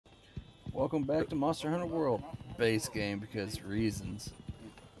Welcome back to Monster Hunter World. Base game because reasons.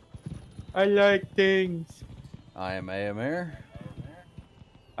 I like things. I am AMR.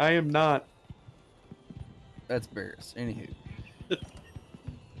 I am not. That's Beerus. Anywho,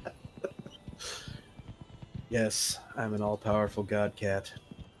 Yes, I'm an all-powerful god cat.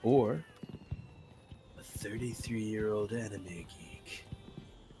 Or a 33-year-old anime geek.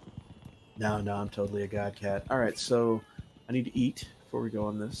 No, I'm totally a god cat. Alright, so I need to eat before we go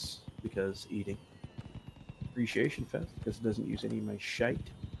on this, because eating. Appreciation Fest, because it doesn't use any of my shite.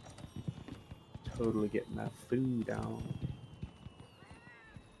 Totally getting my food on.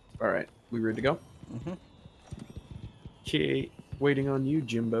 Alright, we ready to go? hmm Okay, waiting on you,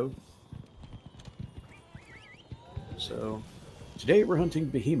 Jimbo. So, today we're hunting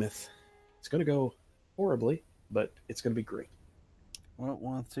Behemoth. It's gonna go horribly, but it's gonna be great. well,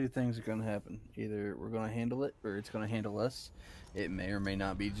 one of two things are going to happen. Either we're going to handle it or it's going to handle us. It may or may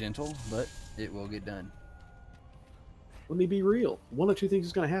not be gentle, but it will get done. Let me be real. One of two things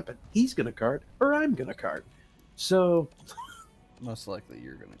is gonna happen. He's gonna card, or I'm gonna card. So, Most likely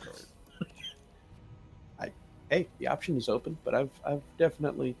you're going to card. hey, the option is open, but I've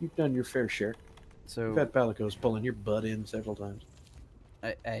definitely you've done your fair share. You've So, had Palicos pulling your butt in several times.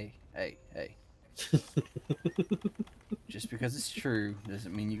 hey. Just because it's true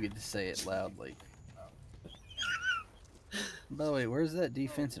doesn't mean you get to say it loudly. By the way, where's that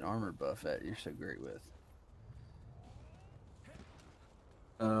defense and armor buff at you're so great with?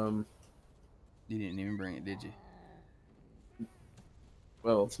 Um, You didn't even bring it, did you?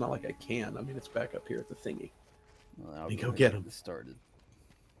 well, it's not like I can. I mean, it's back up here at the thingy. Well, Let I'll me go ahead get and him. this started.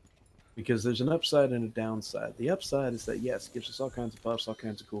 Because there's an upside and a downside. The upside is that yes, it gives us all kinds of buffs, all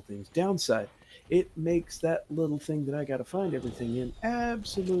kinds of cool things. Downside, it makes that little thing that I gotta find everything in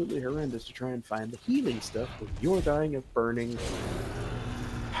absolutely horrendous to try and find the healing stuff when you're dying of burning,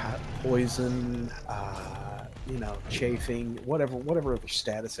 poison, chafing, whatever other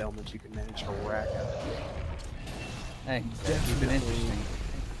status elements you can manage to rack up. Hey, keep it interesting.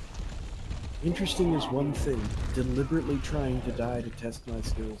 Interesting is one thing. Deliberately trying to die to test my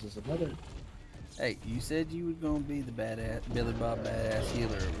skills is another. Hey, you said you were gonna be the badass Billy Bob badass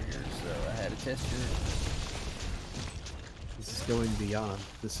healer over here, so I had to test your. This is going beyond.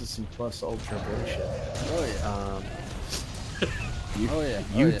 This is some plus ultra bullshit. Oh yeah.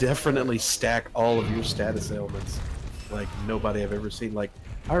 You definitely stack all of your status ailments like nobody I've ever seen. Like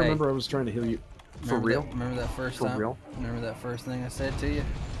I remember I was trying to heal you. For real? Remember that first For time? real? Remember that first thing I said to you?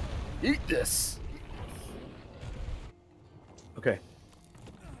 Eat this. Okay.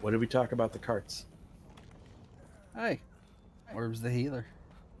 What did we talk about the carts? Hey, where's the healer?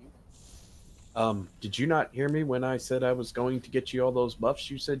 Did you not hear me when I said I was going to get you all those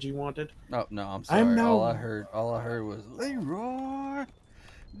buffs you said you wanted? Oh no, I'm sorry. I'm now... All I heard was Leroy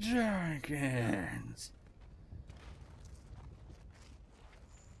Jenkins.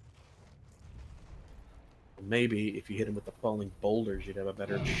 Maybe if you hit him with the falling boulders, you'd have a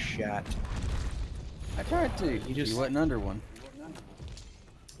better shot. I tried to. He wasn't under one.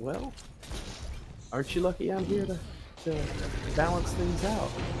 Well, aren't you lucky I'm here to balance things out?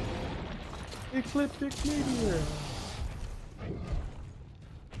 Ecliptic meteor.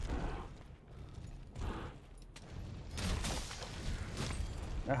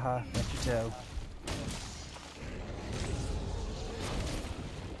 Got your toe.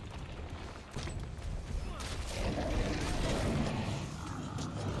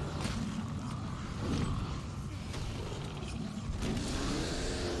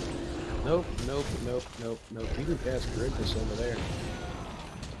 Nope. You can cast Grievous over there.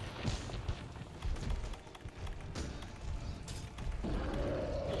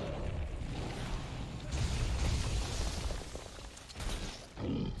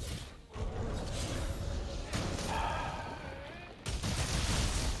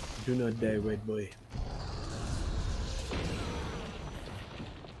 Do not die, red boy.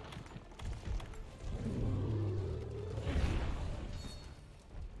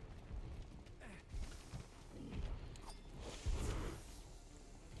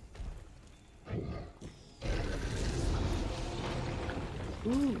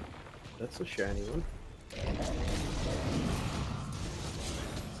 Ooh, that's a shiny one.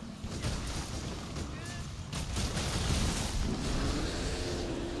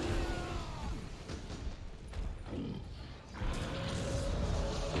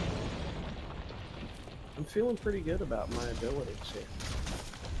 I'm feeling pretty good about my abilities here.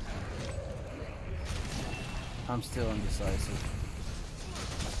 I'm still indecisive.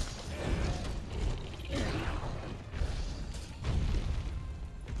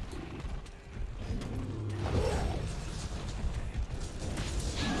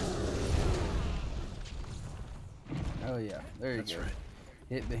 Oh yeah, there you That's go. right.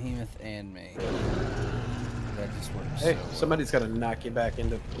 Hit Behemoth and me. That just works. Hey, So somebody's got to knock you back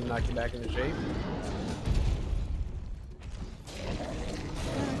into shape.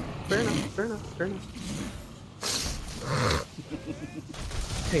 Fair enough. Fair enough. Fair enough.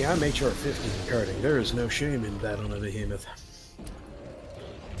 Hey, I'm HR50 in karting. There is no shame in that on a Behemoth.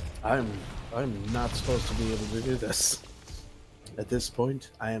 I'm not supposed to be able to do this. At this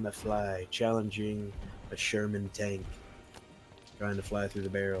point, I am a fly challenging a Sherman tank, trying to fly through the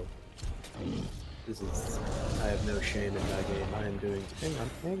barrel. I have no shame in my game. I am doing.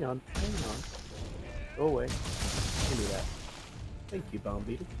 Hang on. Go away. Give me that. Thank you, Bomb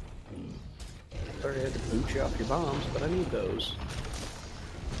Beetle. Sorry I had to boot you off your bombs, but I need those.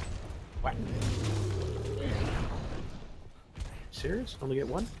 Whack. Serious? Only get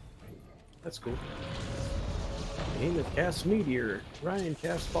one? That's cool. Behemoth casts Meteor. Ryan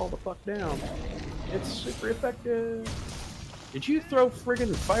casts Fall the Fuck Down. It's super effective. Did you throw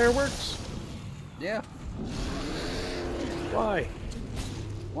friggin' fireworks? yeah, Why?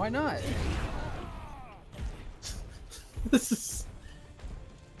 why not? This is...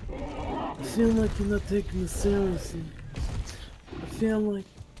 I feel like you're not taking this seriously. I feel like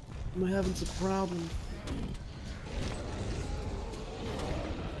I'm having some problems.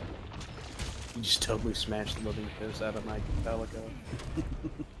 You just totally smashed the living piss out of my Pelico.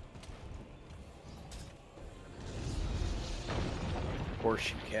 Of course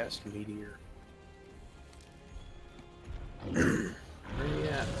you cast Meteor. Where you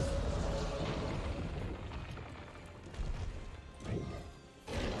at?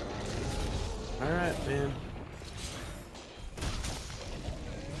 Alright, man.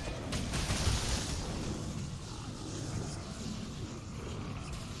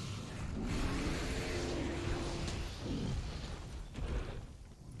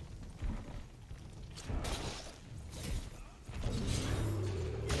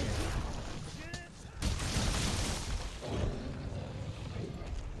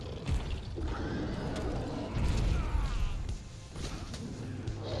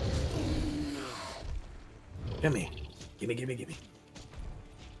 Gimme. Gimme.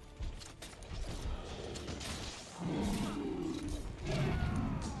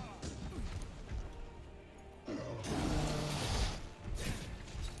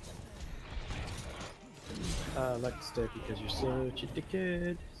 I like to stab because you're such a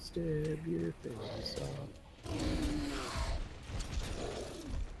dickhead. Stab your face off.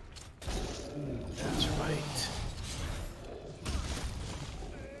 That's right.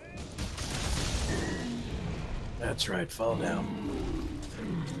 That's right, fall down.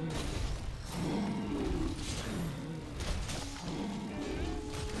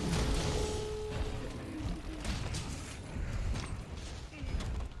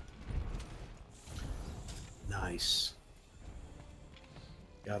 Nice.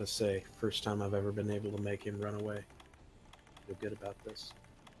 Gotta say, first time I've ever been able to make him run away. Feel good about this.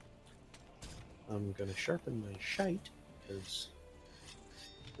 I'm gonna sharpen my shite, because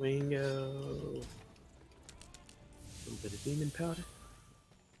Wingo. A little bit of demon powder.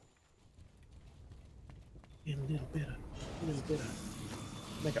 And a little bit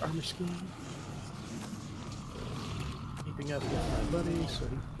of make an armor skin. Keeping up with my buddy so he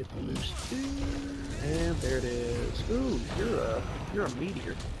can get the boost too. And there it is. Ooh, you're a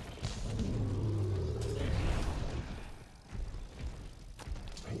meteor.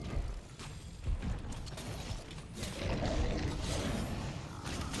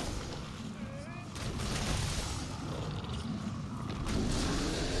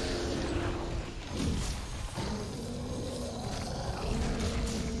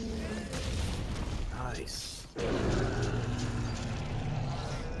 Nice.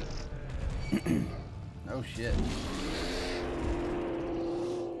 Oh shit.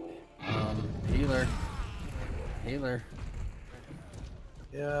 Healer.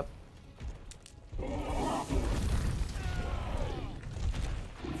 Yep.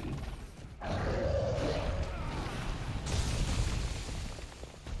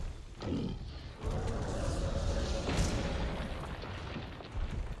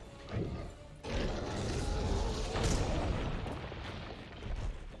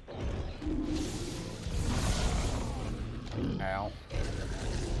 Ow.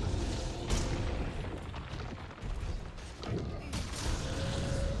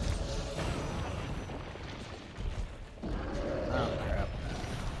 Oh crap.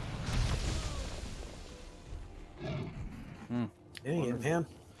 Dang it, man.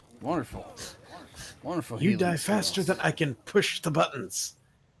 Wonderful. Wonderful. You healing die faster skills. than I can push the buttons.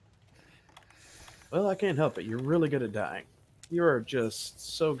 Well, I can't help it. You're really good at dying. You are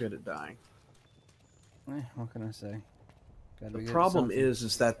just so good at dying. What can I say? Gotta The be good at problem something.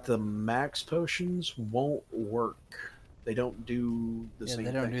 is that the max potions won't work. They don't do the Yeah, they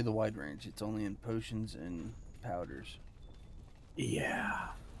same don't thing. do the wide range. It's only in potions and powders. Yeah.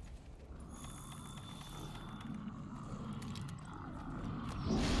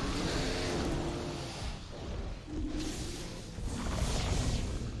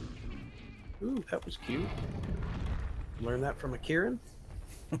 Ooh, that was cute. Learn that from a Kieran?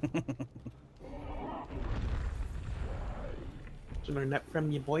 Did you learn that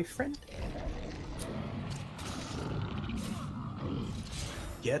from your boyfriend?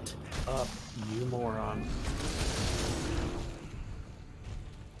 Get up, you moron.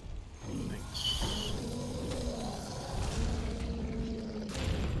 Thanks.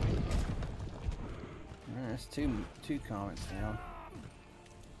 Alright, that's two comments down.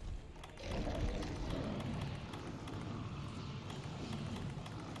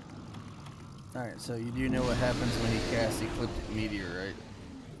 Alright, so you do know what happens when he casts Ecliptic Meteor, right?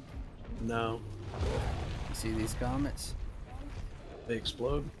 No, You see these comets? they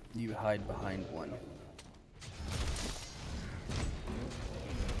explode. You hide behind one.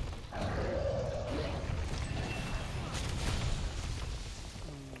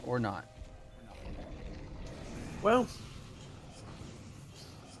 Or not. Well,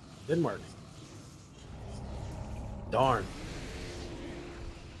 didn't work. Darn.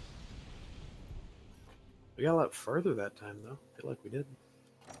 We got a lot further that time, though. I feel like we did.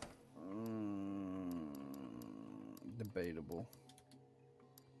 Debatable.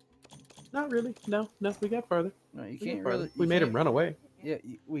 Not really. No, we got farther. No, you We got can't farther. really. We You made him can't. run away. Yeah,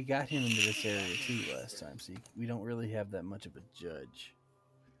 we got him into this area too last time, so we don't really have that much of a judge.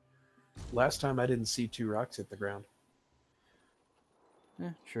 Last time I didn't see 2 rocks hit the ground.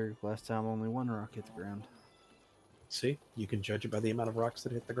 Yeah, true. Last time only one rock hit the ground. See, you can judge it by the amount of rocks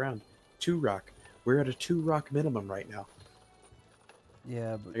that hit the ground. 2 rock. We're at a 2 rock minimum right now.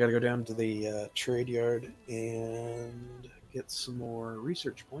 Yeah, but I gotta go down to the trade yard and get some more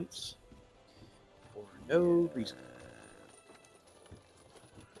research points for no reason.